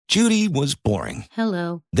Judy was boring.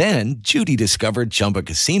 Hello. Then Judy discovered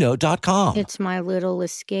ChumbaCasino.com. It's my little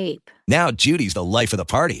escape. Now Judy's the life of the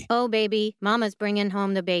party. Oh, baby, mama's bringing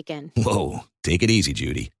home the bacon. Whoa, take it easy,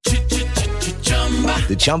 Judy.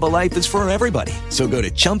 The Chumba life is for everybody. So go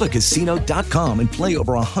to ChumbaCasino.com and play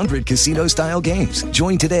over 100 casino-style games.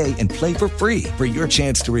 Join today and play for free for your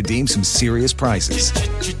chance to redeem some serious prizes.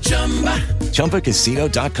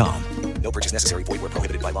 ChumbaCasino.com. No purchase necessary. Void where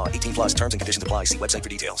prohibited by law. 18 plus terms and conditions apply. See website for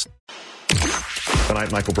details.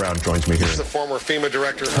 Tonight, Michael Brown joins me here. He's the former FEMA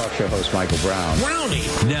director. Talk show host Michael Brown. Brownie.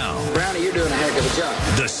 Now, Brownie, you're doing a heck of a job.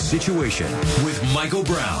 The Situation with Michael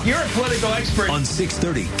Brown. You're a political expert. On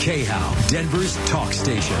 630 KHOW, Denver's talk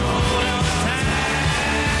station.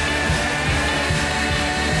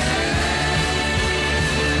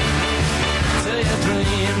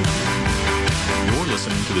 You're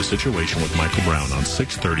listening to The Situation with Michael Brown on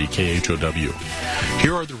 630 KHOW.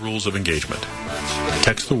 Here are the rules of engagement.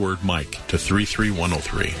 Text the word Mike to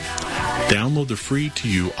 33103. Download the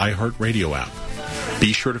free-to-you iHeartRadio app.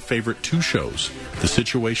 Be sure to favorite two shows, The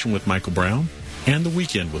Situation with Michael Brown and The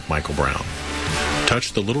Weekend with Michael Brown.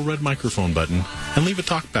 Touch the little red microphone button and leave a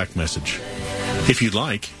talkback message. If you'd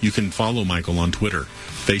like, you can follow Michael on Twitter,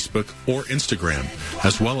 Facebook, or Instagram,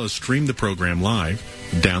 as well as stream the program live,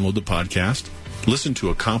 download the podcast, listen to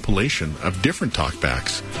a compilation of different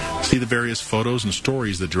talkbacks, see the various photos and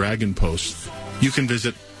stories that Dragon posts. You can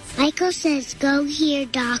visit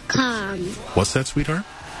michaelsaysgohere.com. What's that, sweetheart?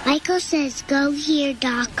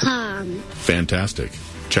 michaelsaysgohere.com. Fantastic.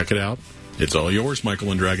 Check it out. It's all yours, Michael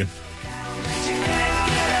and Dragon.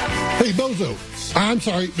 Hey, Bozo. I'm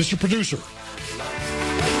sorry, Mr. Producer.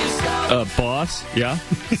 Boss? Yeah?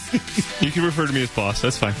 You can refer to me as boss.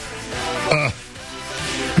 That's fine.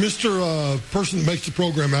 Mr. Person that makes the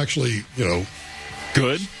program actually,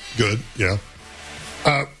 Good? Good, yeah.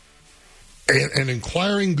 An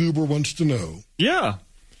inquiring goober wants to know. Yeah.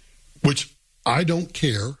 Which I don't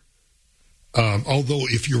care. Although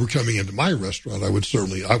if you were coming into my restaurant, I would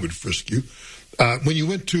frisk you. When you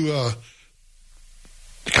went to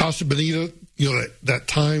Casa Bonita, that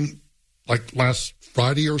time, like last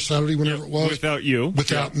Friday or Saturday, whenever it was. Without you.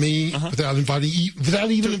 Without me. Without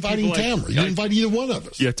inviting Tamara. You didn't invite either one of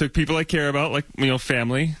us. Yeah, took people I care about, like,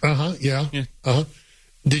 family. Yeah.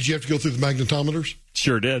 Did you have to go through the magnetometers?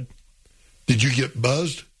 Sure did. Did you get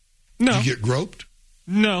buzzed? No. Did you get groped?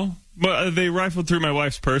 No. But they rifled through my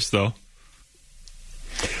wife's purse, though.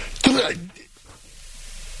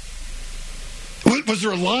 Was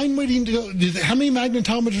there a line waiting to go? How many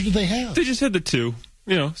magnetometers did they have? They just had the two.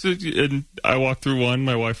 And I walked through one,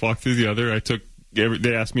 my wife walked through the other.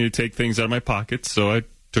 They asked me to take things out of my pockets, so I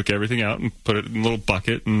took everything out and put it in a little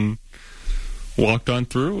bucket and walked on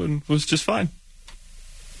through and was just fine.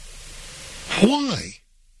 Why?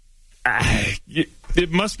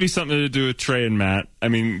 It must be something to do with Trey and Matt. I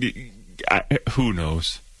mean, who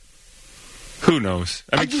knows? Who knows?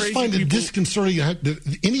 I just find it disconcerting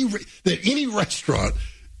that any restaurant,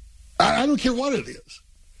 I don't care what it is,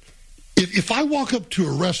 if I walk up to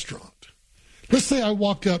a restaurant, let's say I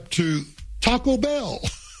walk up to Taco Bell.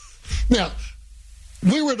 Now,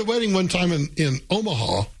 we were at a wedding one time in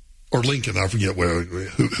Omaha, or Lincoln, I forget where,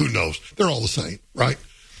 who knows? They're all the same, right?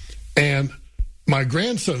 And my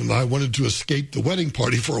grandson and I wanted to escape the wedding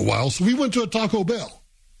party for a while, so we went to a Taco Bell.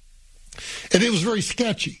 And it was very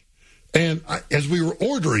sketchy. And as we were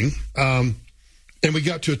ordering, and we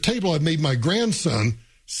got to a table, I made my grandson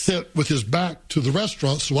sit with his back to the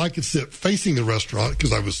restaurant so I could sit facing the restaurant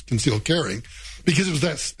because I was concealed carrying, because it was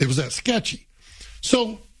that sketchy.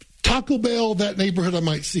 So Taco Bell, that neighborhood, I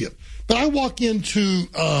might see it. But I walk into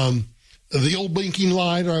the old blinking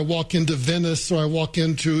light, or I walk into Venice, or I walk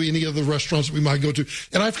into any of the restaurants that we might go to,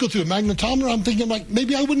 and I have to go through a magnetometer. I'm thinking, like,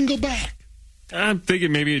 maybe I wouldn't go back. I'm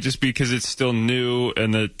thinking maybe it just because it's still new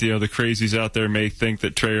and that, the crazies out there may think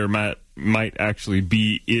that Trey or Matt might actually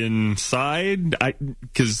be inside.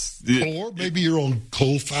 Or maybe you're on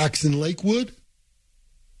Colfax in Lakewood.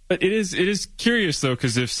 But it is curious, though,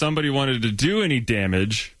 because if somebody wanted to do any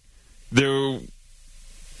damage, there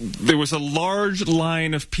was a large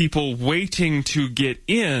line of people waiting to get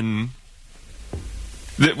in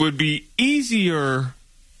that would be easier.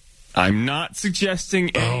 I'm not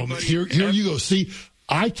suggesting anybody... Here you go. See,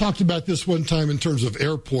 I talked about this one time in terms of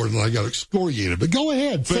airport, and I got excoriated. But go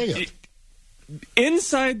ahead, say it.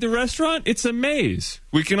 Inside the restaurant, it's a maze.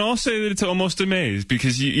 We can all say that it's almost a maze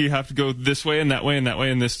because you have to go this way and that way and that way,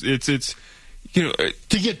 and this it's to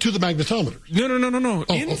get to the magnetometer. No.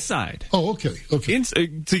 Inside. Okay.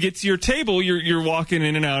 To get to your table, you're walking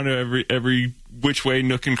in and out of every which way,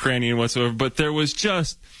 nook and cranny and whatsoever. But there was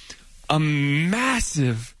just a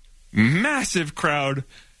massive crowd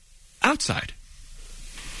outside.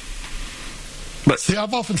 But see,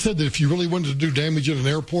 I've often said that if you really wanted to do damage at an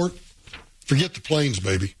airport, forget the planes,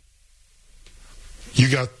 baby. You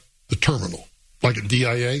got the terminal, like a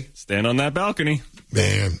DIA. Stand on that balcony.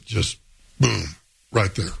 Man, just boom,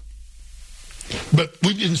 right there. But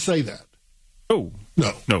we didn't say that. Oh.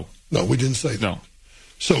 No, we didn't say that. No.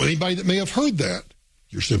 So anybody that may have heard that,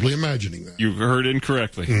 you're simply imagining that. You heard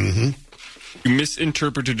incorrectly. Mm-hmm. You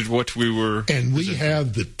misinterpreted what we were... And we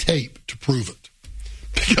have the tape to prove it.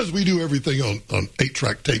 Because we do everything on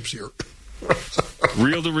 8-track tapes here.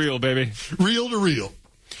 Reel to reel, baby. Reel to reel.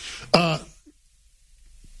 The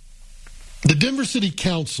Denver City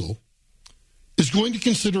Council is going to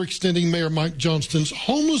consider extending Mayor Mike Johnston's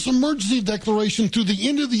homeless emergency declaration through the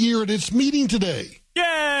end of the year at its meeting today.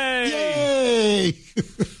 Yay!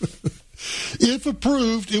 If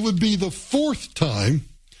approved, it would be the fourth time.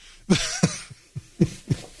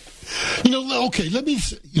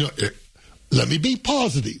 Let me be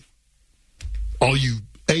positive. All you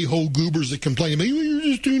a-hole goobers that complain, you're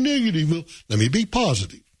just too negative. Well, let me be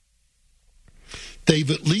positive. They've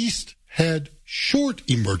at least had short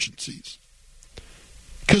emergencies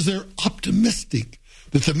because they're optimistic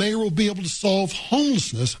that the mayor will be able to solve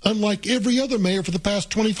homelessness unlike every other mayor for the past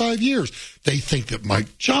 25 years. They think that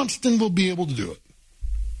Mike Johnston will be able to do it.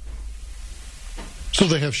 So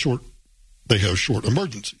they have short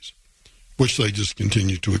emergencies, which they just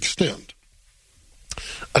continue to extend.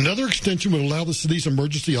 Another extension would allow the city's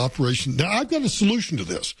emergency operation. Now, I've got a solution to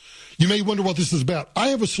this. You may wonder what this is about. I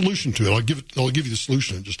have a solution to it. I'll give you the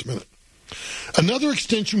solution in just a minute. Another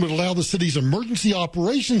extension would allow the city's emergency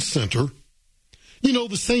operations center,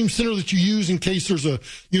 the same center that you use in case there's a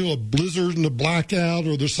blizzard and a blackout,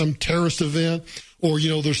 or there's some terrorist event, or,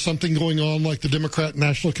 there's something going on like the Democrat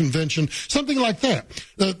National Convention, something like that.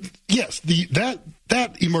 That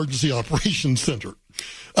emergency operations center.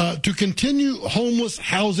 To continue homeless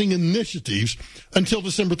housing initiatives until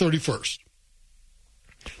December 31st.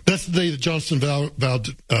 That's the day that Johnston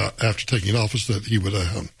vowed after taking office that he would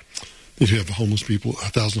have 1,000 homeless people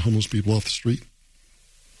off the street.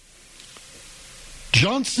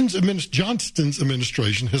 Johnston's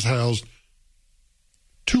administration has housed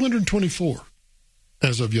 224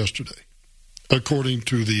 as of yesterday, according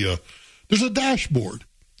to there's a dashboard.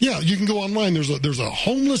 Yeah, you can go online. There's a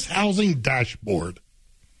homeless housing dashboard.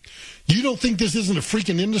 You don't think this isn't a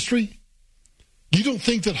freaking industry? You don't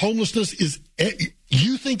think that homelessness is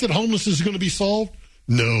going to be solved?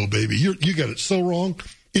 No, baby. You got it so wrong.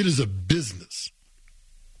 It is a business.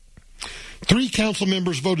 3 council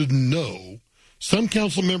members voted no. Some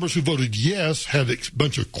council members who voted yes had a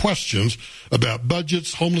bunch of questions about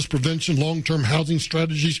budgets, homeless prevention, long-term housing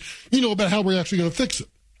strategies, about how we're actually going to fix it.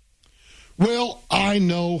 Well, I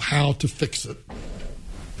know how to fix it.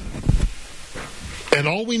 And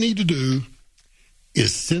all we need to do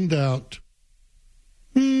is send out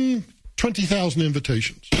 20,000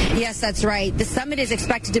 invitations. Yes, that's right. The summit is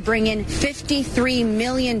expected to bring in $53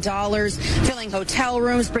 million, filling hotel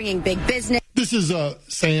rooms, bringing big business. This is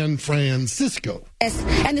San Francisco.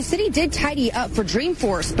 And the city did tidy up for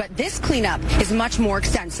Dreamforce, but this cleanup is much more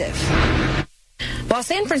extensive. While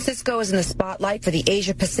San Francisco is in the spotlight for the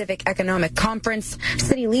Asia-Pacific Economic Conference,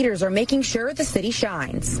 city leaders are making sure the city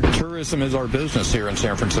shines. Tourism is our business here in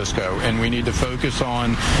San Francisco, and we need to focus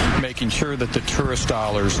on making sure that the tourist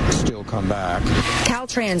dollars still come back.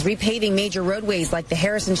 Caltrans repaving major roadways like the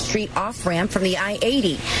Harrison Street off-ramp from the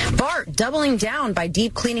I-80. BART doubling down by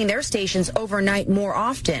deep cleaning their stations overnight more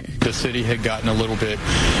often. The city had gotten a little bit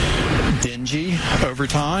dingy over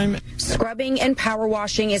time. Scrubbing and power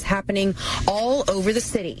washing is happening all over the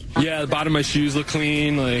city. Yeah, the bottom of my shoes look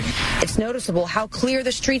clean. It's noticeable how clear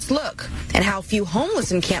the streets look and how few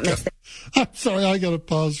homeless encampments. I'm sorry, I got to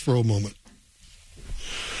pause for a moment.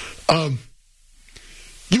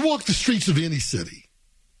 You walk the streets of any city,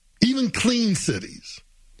 even clean cities,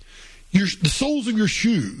 the soles of your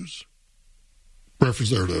shoes,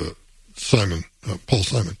 reference there to Paul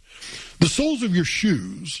Simon, the soles of your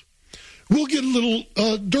shoes will get a little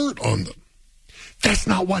dirt on them. That's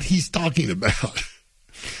not what he's talking about.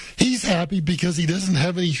 He's happy because he doesn't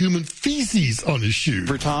have any human feces on his shoes.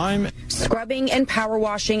 For time, scrubbing and power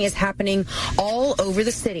washing is happening all over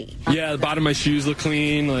the city. Yeah, the bottom of my shoes look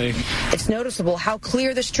clean. It's noticeable how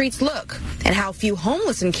clear the streets look and how few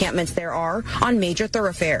homeless encampments there are on major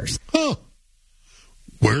thoroughfares. Huh.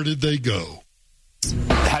 Where did they go?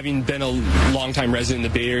 Having been a longtime resident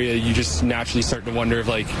in the Bay Area, you just naturally start to wonder if,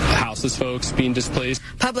 houseless folks being displaced.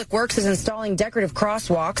 Public Works is installing decorative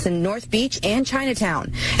crosswalks in North Beach and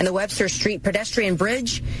Chinatown. And the Webster Street pedestrian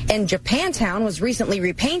bridge in Japantown was recently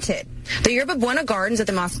repainted. The Yerba Buena Gardens at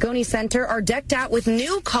the Moscone Center are decked out with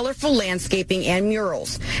new colorful landscaping and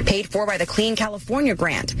murals, paid for by the Clean California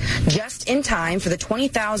grant, just in time for the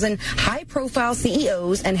 20,000 high-profile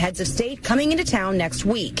CEOs and heads of state coming into town next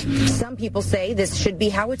week. Some people say this should be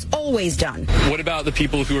how it's always done. What about the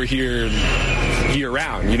people who are here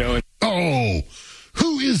year-round, you know? Oh,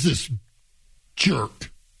 who is this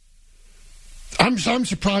jerk? I'm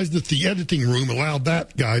surprised that the editing room allowed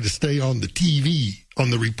that guy to stay on the TV, on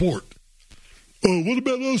the report. Oh, what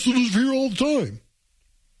about us who live here all the time?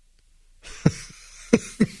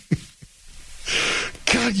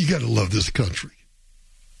 God, you got to love this country.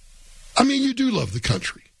 I mean, you do love the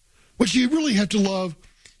country. What you really have to love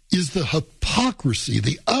is the hypocrisy,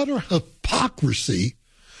 the utter hypocrisy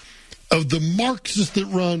of the Marxists that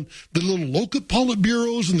run the little local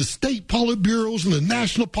politbureaus and the state politbureaus and the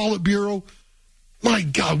national politburo. My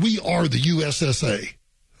God, we are the USSA.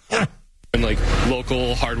 And like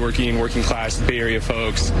local, hardworking, working class Bay Area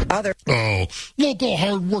folks. Local,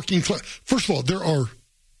 hardworking class. First of all, there are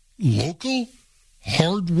local,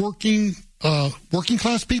 hardworking, working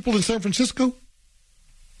class people in San Francisco?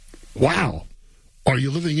 Wow. Are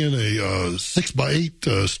you living in a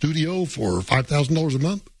 6x8 studio for $5,000 a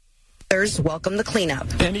month? Others welcome the cleanup.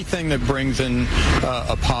 Anything that brings in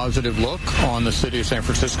a positive look on the city of San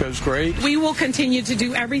Francisco is great. We will continue to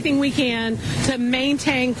do everything we can to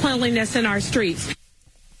maintain cleanliness in our streets.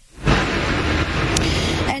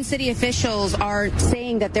 And city officials are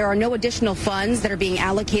saying that there are no additional funds that are being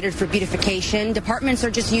allocated for beautification. Departments are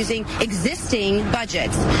just using existing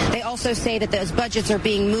budgets. They also say that those budgets are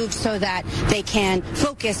being moved so that they can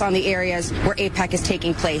focus on the areas where APEC is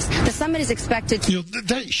taking place. The summit is expected to...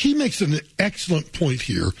 She makes an excellent point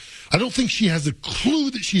here. I don't think she has a clue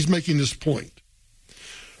that she's making this point.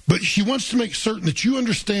 But she wants to make certain that you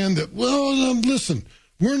understand that, listen,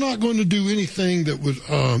 we're not going to do anything that would,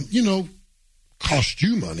 cost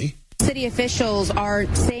you money. City officials are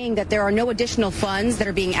saying that there are no additional funds that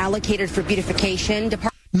are being allocated for beautification.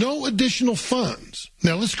 No additional funds.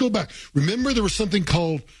 Now, let's go back. Remember there was something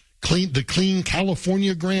called the Clean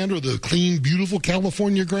California Grant or the Clean Beautiful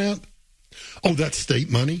California Grant? Oh, that's state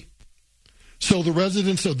money. So the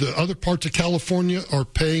residents of the other parts of California are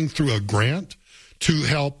paying through a grant to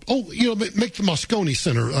help, make the Moscone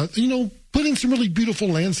Center, put in some really beautiful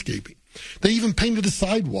landscaping. They even painted the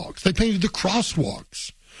sidewalks. They painted the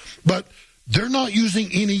crosswalks. But they're not using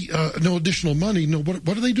any no additional money. No,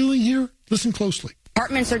 what are they doing here? Listen closely.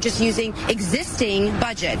 Departments are just using existing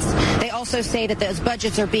budgets. They also say that those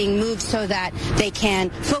budgets are being moved so that they can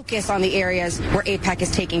focus on the areas where APEC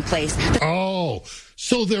is taking place.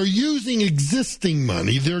 So they're using existing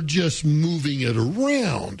money. They're just moving it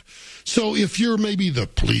around. So if you're maybe the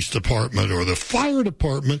police department or the fire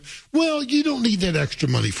department, well, you don't need that extra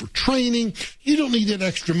money for training. You don't need that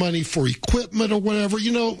extra money for equipment or whatever.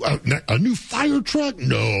 A new fire truck?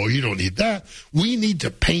 No, you don't need that. We need to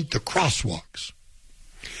paint the crosswalks.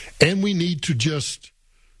 And we need to just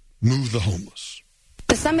move the homeless.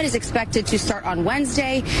 The summit is expected to start on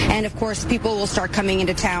Wednesday, and of course, people will start coming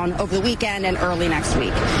into town over the weekend and early next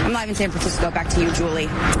week. I'm live in San Francisco. Back to you, Julie.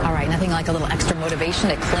 All right, nothing like a little extra motivation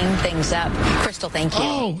to clean things up. Crystal, thank you.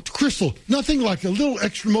 Oh, Crystal, nothing like a little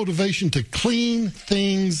extra motivation to clean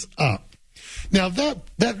things up. Now, that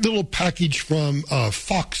little package from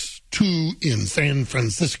Fox 2 in San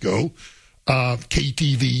Francisco,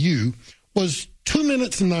 KTVU, was 2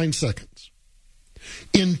 minutes and 9 seconds.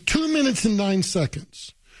 In 2 minutes and 9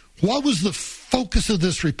 seconds, what was the focus of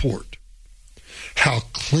this report? How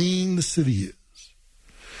clean the city is.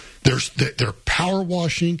 They're power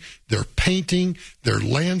washing, they're painting, they're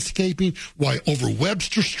landscaping. Why, over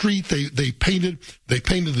Webster Street, they painted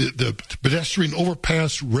the pedestrian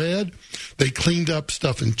overpass red. They cleaned up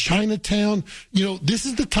stuff in Chinatown. This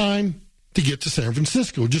is the time to get to San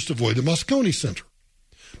Francisco. Just avoid the Moscone Center.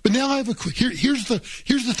 But now I have here's the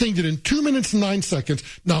thing that in 2 minutes and 9 seconds,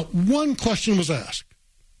 not one question was asked.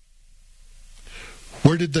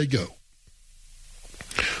 Where did they go?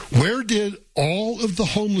 Where did all of the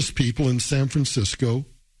homeless people in San Francisco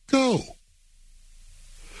go?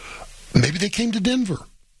 Maybe they came to Denver.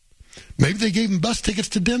 Maybe they gave them bus tickets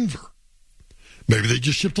to Denver. Maybe they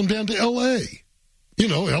just shipped them down to L.A.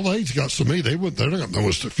 L.A.'s got so many, they're not going to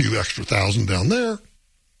notice a few extra thousand down there.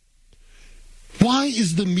 Why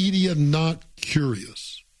is the media not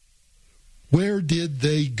curious? Where did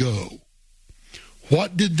they go?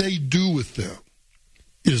 What did they do with them?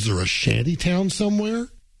 Is there a shanty town somewhere?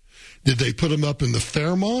 Did they put them up in the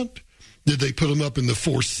Fairmont? Did they put them up in the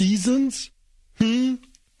Four Seasons?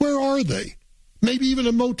 Where are they? Maybe even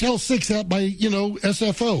a Motel 6 out by,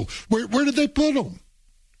 SFO. Where did they put them?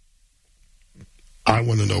 I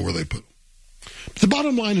want to know where they put them. But the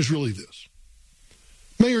bottom line is really this.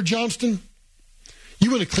 Mayor Johnston,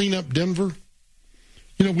 you want to clean up Denver?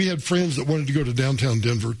 You know, we had friends that wanted to go to downtown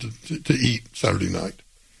Denver to eat Saturday night.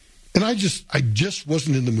 And I just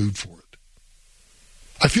wasn't in the mood for it.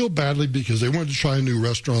 I feel badly because they wanted to try a new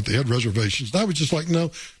restaurant. They had reservations. And I was just like,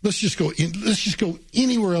 no, let's just go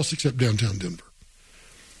anywhere else except downtown Denver.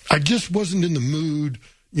 I just wasn't in the mood,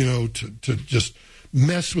 you know, to just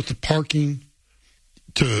mess with the parking,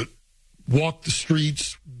 to walk the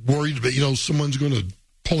streets worried about, you know, someone's going to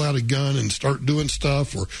pull out a gun and start doing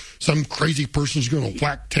stuff, or some crazy person's going to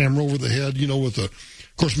whack Tamara over the head, you know, with a,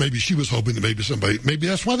 of course, maybe she was hoping that maybe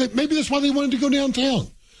that's why they wanted to go downtown.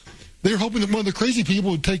 They were hoping that one of the crazy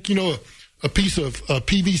people would take, you know, a piece of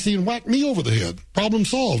PVC and whack me over the head. Problem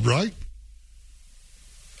solved, right?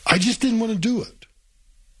 I just didn't want to do it.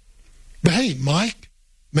 But hey, Mike,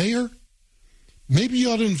 Mayor, maybe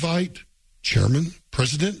you ought to invite Chairman,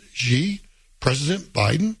 President Xi, President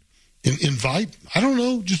Biden, invite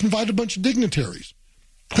a bunch of dignitaries.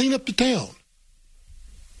 Clean up the town.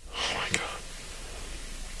 Oh, my God.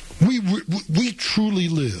 We truly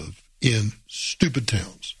live in stupid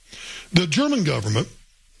towns. The German government,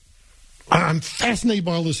 I'm fascinated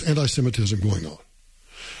by all this anti-Semitism going on.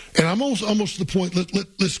 And I'm almost to the point,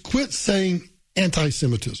 let's quit saying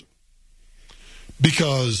anti-Semitism.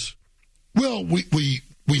 Because, well, we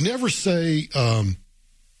never say, well,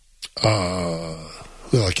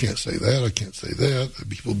 I can't say that.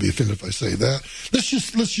 People will be offended if I say that. Let's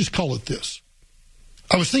just call it this.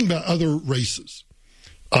 I was thinking about other races.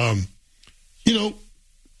 You know,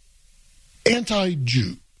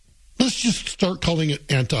 anti-Jew. Let's just start calling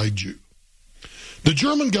it anti-Jew. The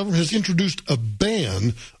German government has introduced a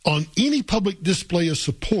ban on any public display of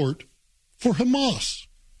support for Hamas.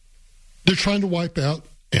 They're trying to wipe out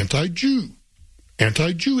anti-Jewism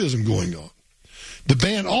going on. The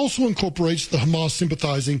ban also incorporates the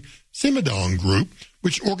Hamas-sympathizing Semidan group,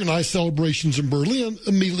 which organized celebrations in Berlin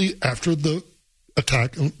immediately after the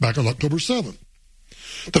attack back on October 7th.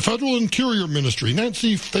 The Federal Interior Ministry,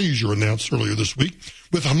 Nancy Faeser, announced earlier this week,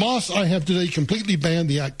 with Hamas, I have today completely banned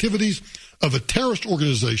the activities of a terrorist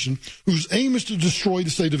organization whose aim is to destroy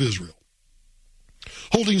the state of Israel.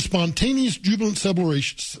 Holding spontaneous jubilant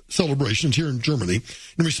celebrations here in Germany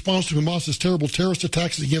in response to Hamas's terrible terrorist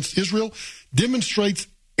attacks against Israel demonstrates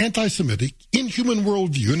anti-Semitic, inhuman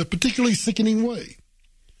worldview in a particularly sickening way.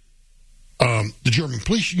 The German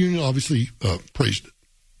police union obviously praised it.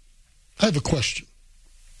 I have a question.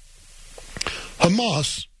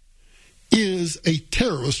 Hamas is a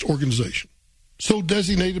terrorist organization, so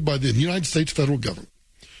designated by the United States federal government.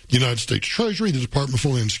 The United States Treasury, the Department of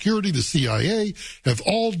Homeland Security, the CIA have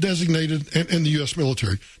all designated, and the U.S.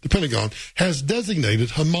 military, the Pentagon, has designated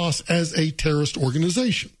Hamas as a terrorist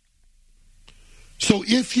organization. So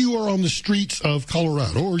if you are on the streets of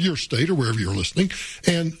Colorado or your state or wherever you're listening,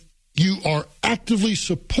 and you are actively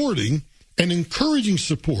supporting and encouraging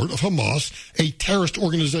support of Hamas, a terrorist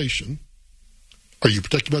organization, are you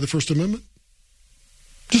protected by the First Amendment?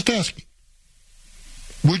 Just asking.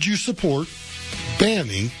 Would you support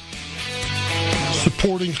banning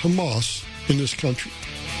supporting Hamas in this country?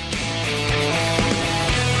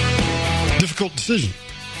 Difficult decision.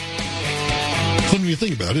 Something you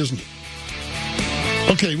think about, isn't it?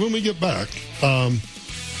 Okay, when we get back,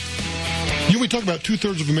 we talk about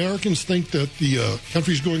 2/3 of Americans think that the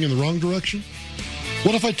country's going in the wrong direction.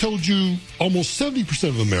 What if I told you almost 70%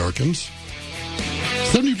 of Americans,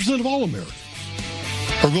 70% of all Americans,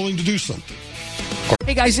 are willing to do something?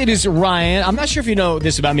 Hey guys, it is Ryan. I'm not sure if you know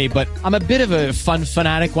this about me, but I'm a bit of a fun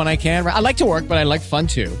fanatic when I can. I like to work, but I like fun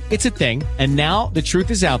too. It's a thing. And now the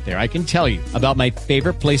truth is out there. I can tell you about my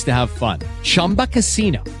favorite place to have fun. Chumba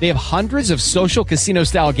Casino. They have hundreds of social casino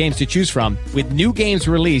style games to choose from with new games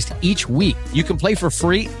released each week. You can play for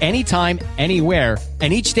free anytime, anywhere.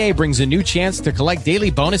 And each day brings a new chance to collect daily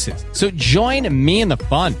bonuses. So join me in the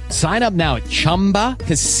fun. Sign up now at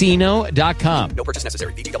ChumbaCasino.com. No purchase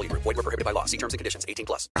necessary. VGW. Void where prohibited by law. See terms and conditions.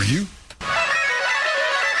 18+. Are you?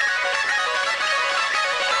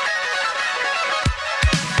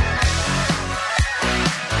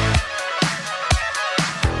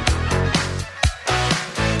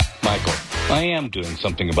 Michael, I am doing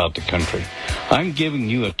something about the country. I'm giving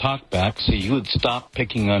you a talkback so you would stop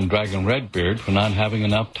picking on Dragon Redbeard for not having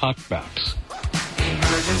enough talkbacks.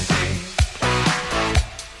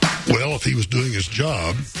 Well, if he was doing his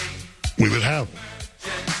job, we would have him.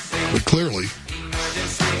 But clearly,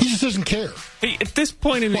 he just doesn't care. Hey, at this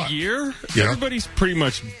point in the year, everybody's pretty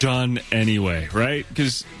much done anyway, right?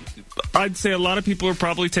 Because I'd say a lot of people are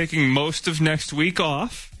probably taking most of next week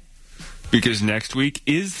off because next week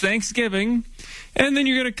is Thanksgiving. And then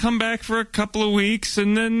you're going to come back for a couple of weeks,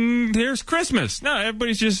 and then there's Christmas. No,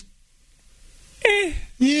 everybody's just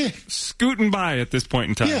scooting by at this point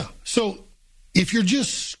in time. Yeah. So if you're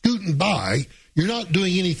just scooting by, you're not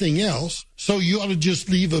doing anything else, so you ought to just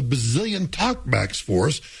leave a bazillion talkbacks for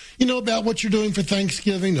us, about what you're doing for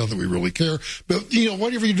Thanksgiving. Not that we really care, but,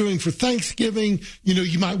 whatever you're doing for Thanksgiving,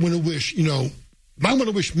 you might want to wish, might want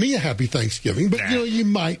to wish me a happy Thanksgiving, but, you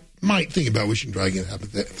might think about wishing Dragon a happy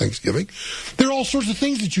Thanksgiving. There are all sorts of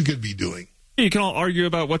things that you could be doing. You can all argue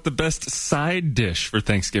about what the best side dish for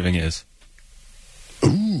Thanksgiving is.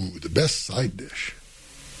 Ooh, the best side dish.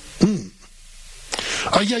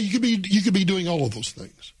 Yeah, you could be doing all of those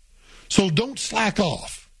things. So don't slack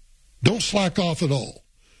off. Don't slack off at all,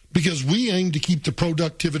 because we aim to keep the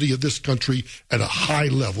productivity of this country at a high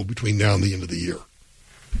level between now and the end of the year.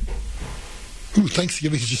 Ooh,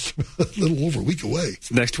 Thanksgiving is just a little over a week away.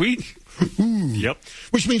 It's next week. Ooh. Yep.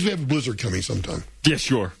 Which means we have a blizzard coming sometime. Yeah,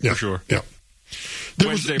 sure. Yeah, for sure. Yeah.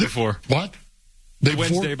 Wednesday before. What?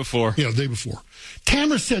 Wednesday before. Yeah, the day before.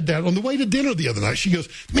 Tamara said that on the way to dinner the other night. She goes,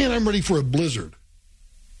 man, I'm ready for a blizzard.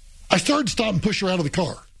 I started to stop and push her out of the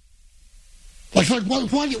car. Like what?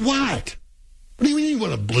 What do you mean you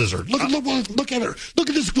want a blizzard? Look at her. Look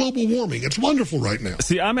at this global warming. It's wonderful right now.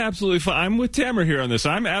 See, I'm absolutely fine. I'm with Tamara here on this.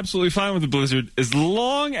 I'm absolutely fine with the blizzard as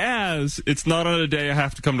long as it's not on a day I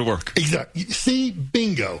have to come to work. Exactly. See,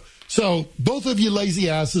 bingo. So both of you lazy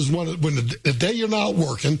asses, when the day you're not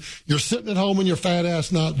working, you're sitting at home and your fat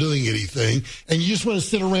ass not doing anything, and you just want to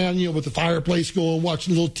sit around, with the fireplace going,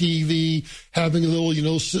 watching a little TV, having a little,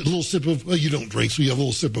 little sip of, well, you don't drink, so you have a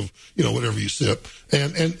little sip of, whatever you sip,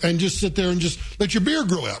 and just sit there and just let your beard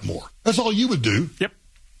grow out more. That's all you would do. Yep.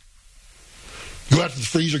 Go out to the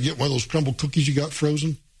freezer, get one of those crumble cookies you got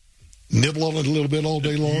frozen, nibble on it a little bit all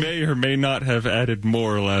day long. May or may not have added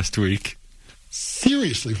more last week.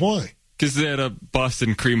 Seriously, why? Because they had a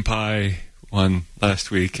Boston cream pie one last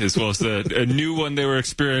week, as well as a new one they were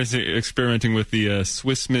experimenting with, the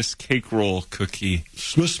Swiss Miss cake roll cookie.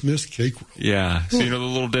 Swiss Miss cake roll? Yeah. So, the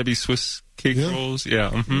Little Debbie Swiss cake rolls?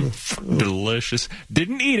 Yeah. Mm-hmm. Delicious.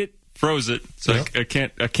 Didn't eat it. Froze it. So I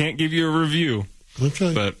can't give you a review.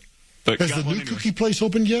 Okay. But has the new cookie place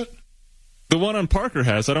opened yet? The one on Parker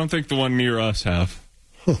has. I don't think the one near us have.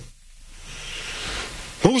 Huh.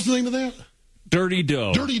 What was the name of that? Dirty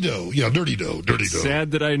Dough. Dirty Dough. Yeah, Dirty Dough. Dirty Dough.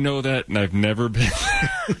 Sad that I know that, and I've never been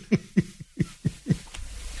there.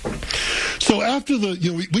 So after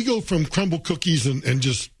we go from crumble cookies and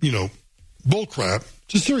just, bull crap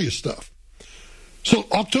to serious stuff. So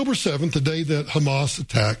October 7th, the day that Hamas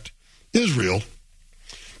attacked Israel,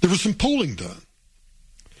 there was some polling done.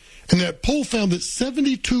 And that poll found that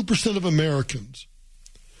 72% of Americans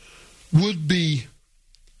would be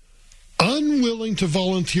unwilling to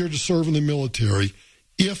volunteer to serve in the military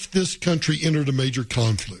if this country entered a major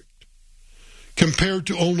conflict, compared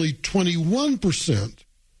to only 21%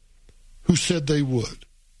 who said they would.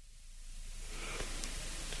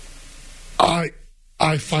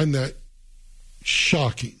 I find that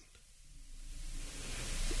shocking.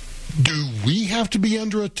 Do we have to be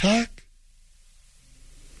under attack?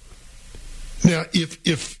 Now,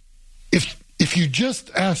 if you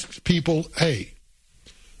just ask people, hey,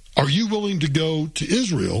 are you willing to go to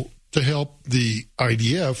Israel to help the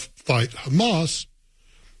IDF fight Hamas?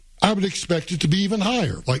 I would expect it to be even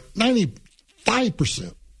higher, like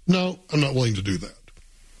 95%. No, I'm not willing to do that.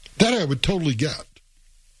 That I would totally get.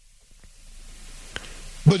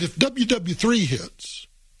 But if WW3 hits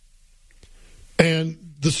and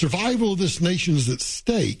the survival of this nation is at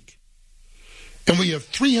stake, and we have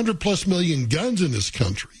 300 plus million guns in this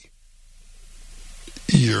country,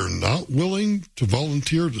 you're not willing to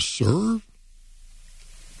volunteer to serve?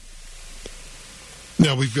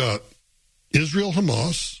 Now we've got Israel,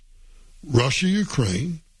 Hamas, Russia,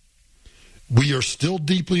 Ukraine. We are still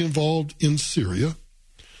deeply involved in Syria.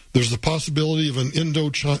 There's the possibility of an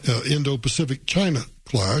Indo-Pacific China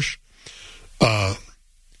clash. The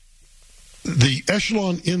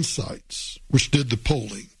Echelon Insights, which did the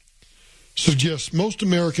polling, suggests most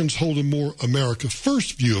Americans hold a more America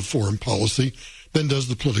first view of foreign policy than does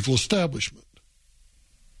the political establishment.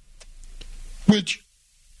 Which,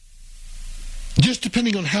 just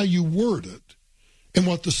depending on how you word it and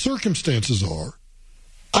what the circumstances are,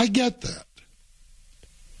 I get that.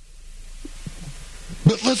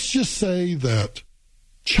 But let's just say that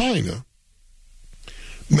China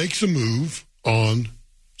makes a move on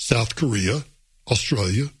South Korea,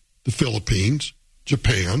 Australia, the Philippines,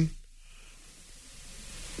 Japan.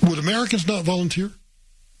 Would Americans not volunteer?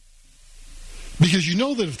 Because you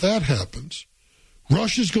know that if that happens,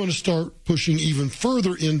 Russia's going to start pushing even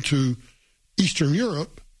further into Eastern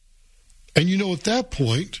Europe, And at that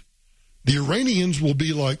point, the Iranians will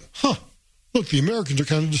be like, look, the Americans are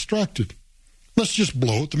kind of distracted. Let's just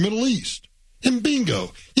blow at the Middle East. And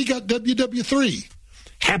bingo, you got WW3.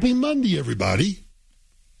 Happy Monday, everybody.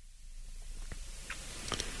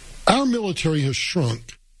 Our military has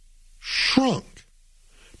shrunk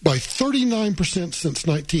by 39% since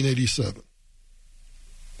 1987.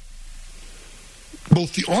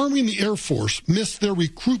 Both the Army and the Air Force missed their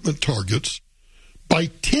recruitment targets by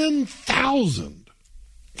 10,000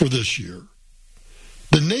 for this year.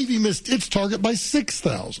 The Navy missed its target by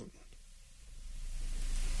 6,000.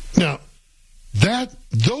 Now,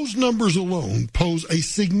 those numbers alone pose a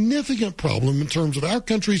significant problem in terms of our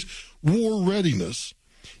country's war readiness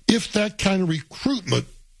if that kind of recruitment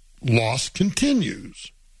loss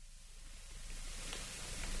continues.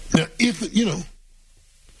 Now,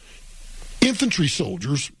 infantry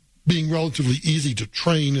soldiers being relatively easy to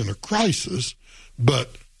train in a crisis, but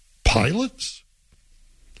pilots,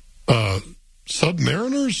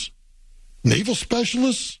 submariners, naval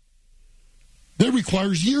specialists, that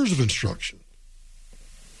requires years of instruction.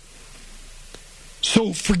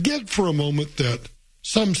 So forget for a moment that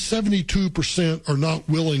some 72% are not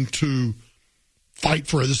willing to fight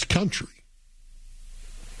for this country.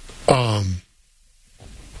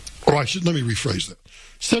 Let me rephrase that.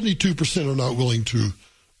 72% are not willing to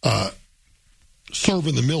serve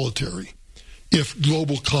in the military if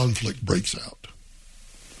global conflict breaks out.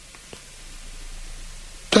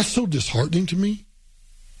 That's so disheartening to me.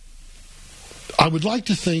 I would like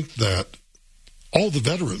to think that all the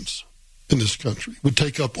veterans in this country would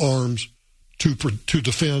take up arms to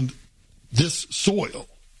defend this soil.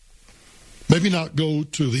 Maybe not go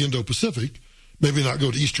to the Indo-Pacific, maybe not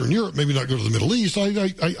go to Eastern Europe, maybe not go to the Middle East. I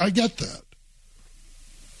get that.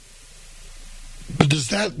 But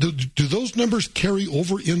do those numbers carry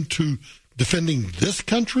over into defending this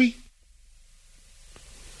country?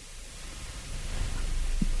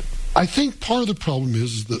 I think part of the problem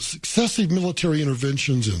is that successive military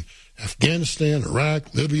interventions in Afghanistan,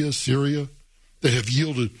 Iraq, Libya, Syria, that have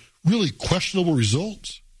yielded really questionable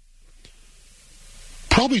results,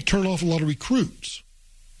 probably turn off a lot of recruits.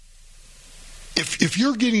 If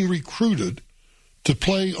you're getting recruited to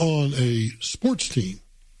play on a sports team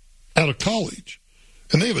out of college,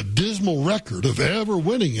 and they have a dismal record of ever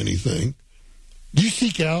winning anything, you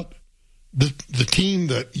seek out the team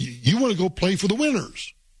that you want to go play for the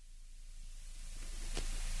winners.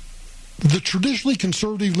 The traditionally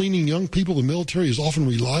conservative-leaning young people the military has often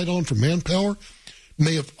relied on for manpower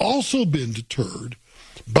may have also been deterred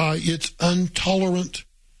by its intolerant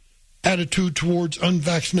attitude towards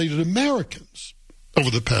unvaccinated Americans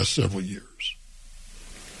over the past several years.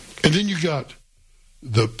 And then you got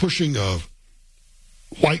the pushing of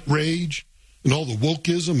white rage and all the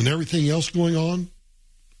wokeism and everything else going on.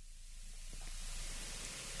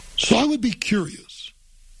 So I would be curious,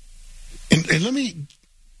 and let me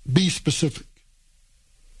be specific.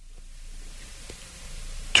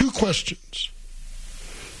 2 questions,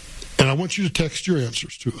 and I want you to text your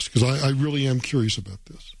answers to us because I really am curious about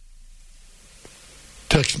this.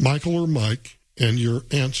 Text Michael or Mike and your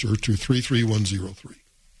answer to 33103.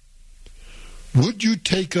 Would you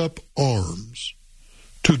take up arms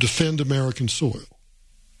to defend American soil?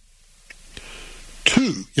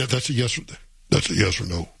 2, that's a yes or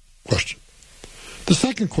no question. The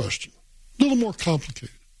second question, a little more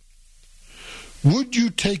complicated. Would you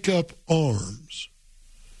take up arms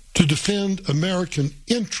to defend American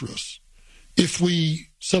interests if we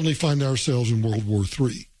suddenly find ourselves in World War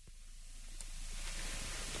III?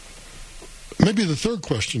 Maybe the third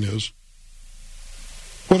question is,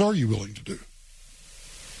 what are you willing to do?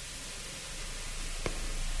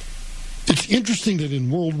 It's interesting that in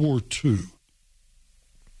World War II,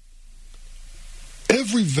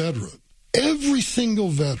 every single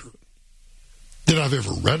veteran that I've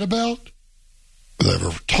ever read about, that I've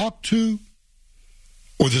ever talked to,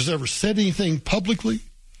 or that's ever said anything publicly,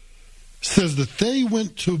 says that they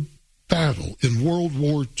went to battle in World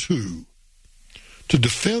War II to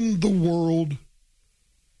defend the world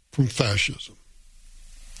from fascism.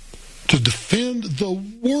 To defend the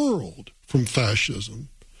world from fascism,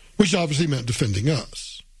 which obviously meant defending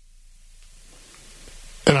us.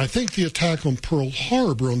 And I think the attack on Pearl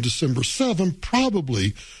Harbor on December 7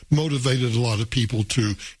 probably motivated a lot of people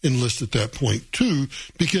to enlist at that point, too,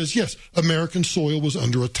 because, yes, American soil was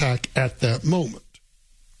under attack at that moment.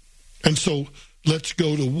 And so let's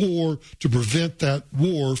go to war to prevent that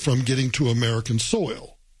war from getting to American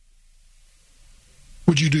soil.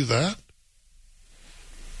 Would you do that?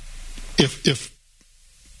 If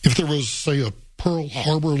there was, say, a Pearl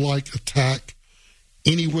Harbor-like attack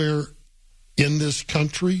anywhere in this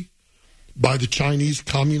country, by the Chinese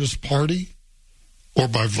Communist Party or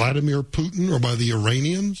by Vladimir Putin or by the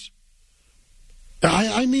Iranians?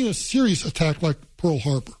 I mean a serious attack like Pearl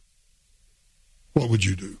Harbor. What would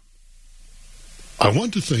you do? I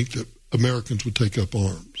want to think that Americans would take up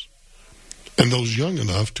arms. And those young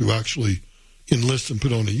enough to actually enlist and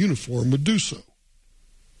put on a uniform would do so.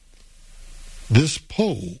 This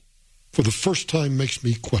poll, for the first time, makes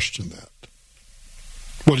me question that.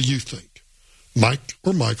 What do you think? Mike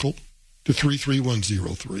or Michael to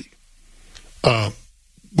 33103.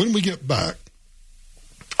 When we get back,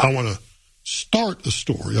 I want to start a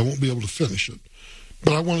story. I won't be able to finish it.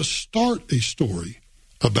 But I want to start a story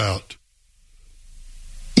about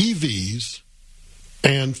EVs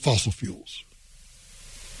and fossil fuels.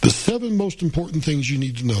 The 7 most important things you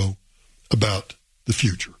need to know about the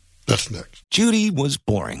future. That's next. Judy was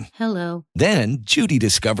boring. Hello. Then Judy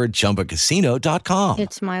discovered ChumbaCasino.com.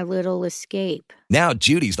 It's my little escape. Now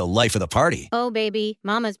Judy's the life of the party. Oh, baby,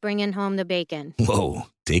 mama's bringing home the bacon. Whoa,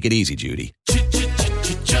 take it easy, Judy.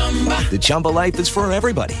 The Chumba life is for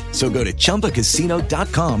everybody. So go to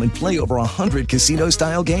ChumbaCasino.com and play over 100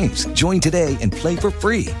 casino-style games. Join today and play for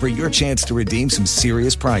free for your chance to redeem some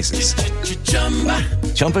serious prizes.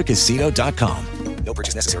 ChumbaCasino.com. No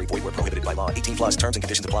purchase necessary. Void where prohibited by law. 18 plus terms and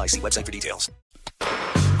conditions apply. See website for details.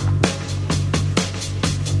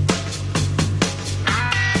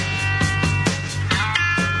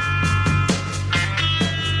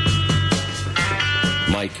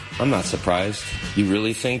 Mike, I'm not surprised. You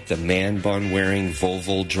really think the man bun wearing,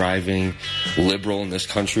 Volvo driving liberal in this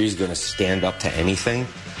country is going to stand up to anything?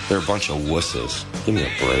 They're a bunch of wusses. Give me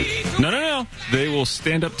a break. No. They will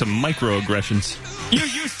stand up to microaggressions. You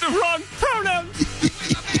used the wrong pronouns.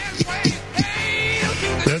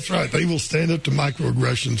 That's right. They will stand up to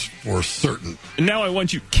microaggressions for certain. And now I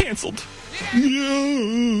want you canceled.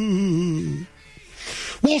 Yeah.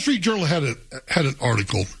 Wall Street Journal had an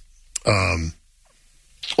article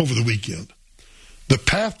over the weekend. The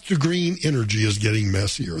path to green energy is getting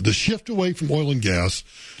messier. The shift away from oil and gas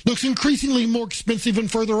looks increasingly more expensive and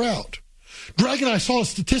further out. Greg and I saw a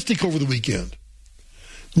statistic over the weekend.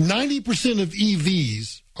 90% of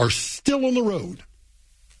EVs are still on the road.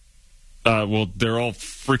 Well, they're all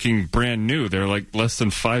freaking brand new. They're like less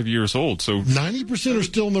than 5 years old. So 90% are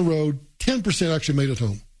still on the road. 10% actually made it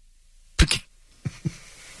home.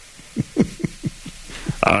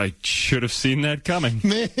 I should have seen that coming.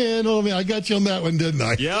 Man, I got you on that one, didn't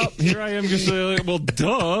I? Yep, here I am just well,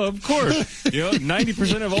 duh, of course.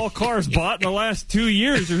 90% of all cars bought in the last 2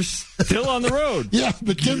 years are still on the road. Yeah,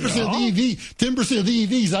 but 10% of the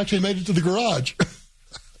EVs actually made it to the garage.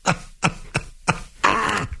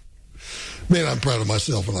 Man, I'm proud of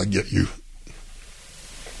myself when I get you.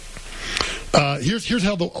 Here's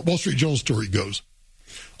how the Wall Street Journal story goes.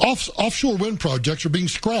 Offshore wind projects are being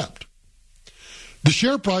scrapped. The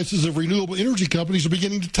share prices of renewable energy companies are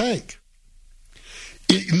beginning to tank.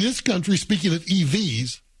 In this country, speaking of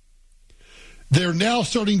EVs, they're now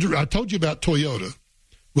starting to, I told you about Toyota.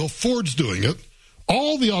 Well, Ford's doing it.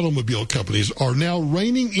 All the automobile companies are now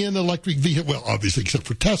reining in electric vehicles, well, obviously, except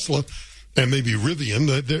for Tesla and maybe Rivian.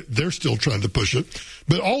 They're still trying to push it.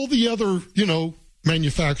 But all the other,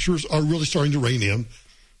 manufacturers are really starting to rein in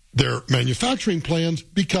their manufacturing plans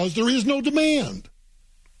because there is no demand.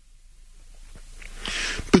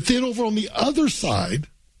 But then over on the other side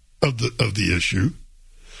of the issue,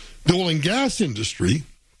 the oil and gas industry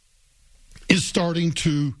is starting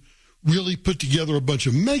to really put together a bunch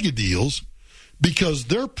of mega deals because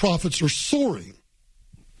their profits are soaring.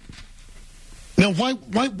 Now, why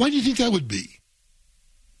do you think that would be?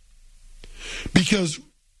 Because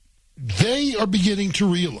they are beginning to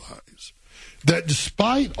realize that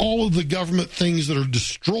despite all of the government things that are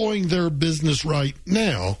destroying their business right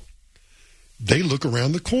now, they look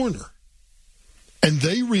around the corner and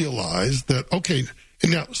they realize that, okay,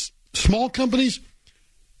 and now small companies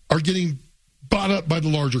are getting bought up by the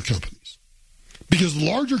larger companies because the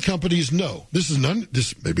larger companies know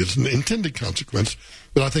maybe it's an intended consequence,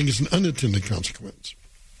 but I think it's an unintended consequence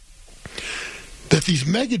that these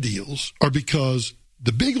mega deals are because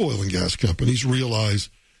the big oil and gas companies realize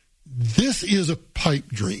this is a pipe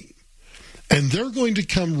dream and they're going to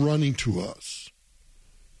come running to us.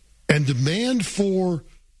 And demand for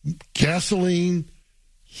gasoline,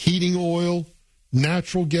 heating oil,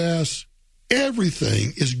 natural gas,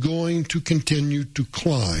 everything is going to continue to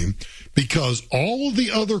climb because all of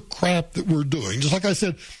the other crap that we're doing, just like I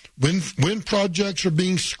said, when projects are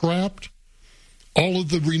being scrapped, all of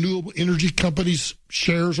the renewable energy companies'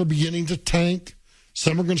 shares are beginning to tank.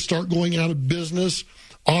 Some are going to start going out of business.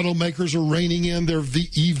 Automakers are reining in their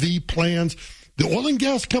EV plans. The oil and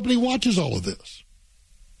gas company watches all of this.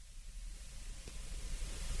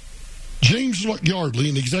 James Yardley,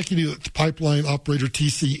 an executive at the pipeline operator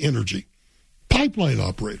TC Energy. Pipeline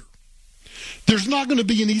operator. There's not going to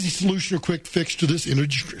be an easy solution or quick fix to this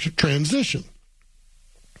energy transition.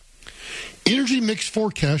 Energy mix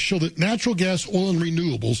forecasts show that natural gas, oil, and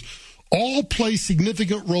renewables all play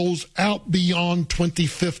significant roles out beyond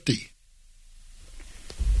 2050.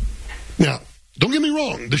 Now, don't get me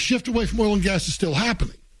wrong, the shift away from oil and gas is still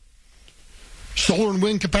happening. Solar and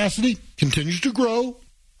wind capacity continues to grow,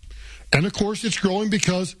 and of course it's growing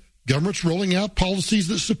because government's rolling out policies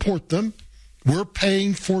that support them. We're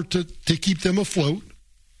paying for to keep them afloat.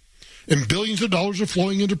 And billions of dollars are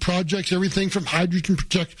flowing into projects, everything from hydrogen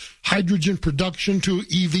production to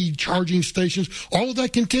EV charging stations. All of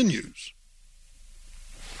that continues.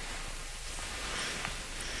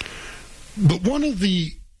 But one of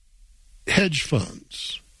the hedge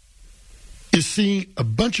funds is seeing a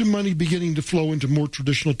bunch of money beginning to flow into more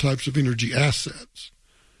traditional types of energy assets.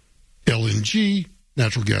 LNG,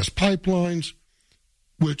 natural gas pipelines,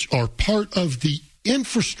 which are part of the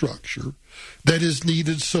infrastructure that is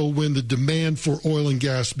needed so when the demand for oil and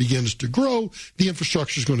gas begins to grow, the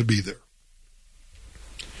infrastructure is going to be there.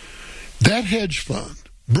 That hedge fund,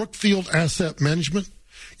 Brookfield Asset Management,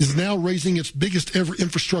 is now raising its biggest ever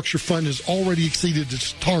infrastructure fund, has already exceeded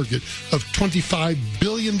its target of $25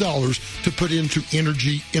 billion to put into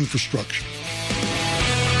energy infrastructure.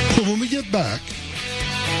 So when we get back,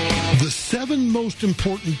 the 7 most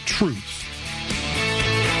important truths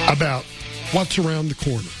about what's around the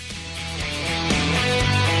corner.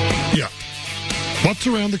 Yeah. What's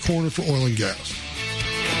around the corner for oil and gas?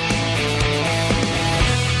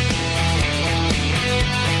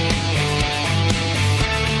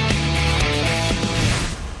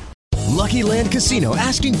 Lucky Land Casino,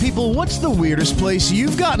 asking people, what's the weirdest place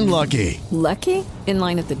you've gotten lucky? Lucky? In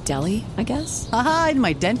line at the deli, I guess? Aha, in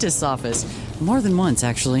my dentist's office. More than once,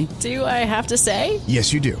 actually. Do I have to say?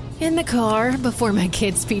 Yes, you do. In the car before my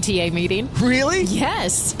kids' PTA meeting. Really?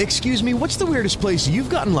 Yes. Excuse me, what's the weirdest place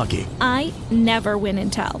you've gotten lucky? I never win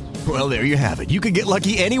and tell. Well, there you have it. You can get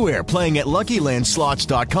lucky anywhere, playing at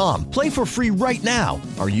LuckyLandSlots.com. Play for free right now.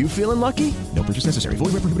 Are you feeling lucky? No purchase necessary.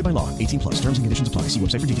 Void where prohibited by law. 18+. Terms and conditions apply. See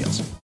website for details.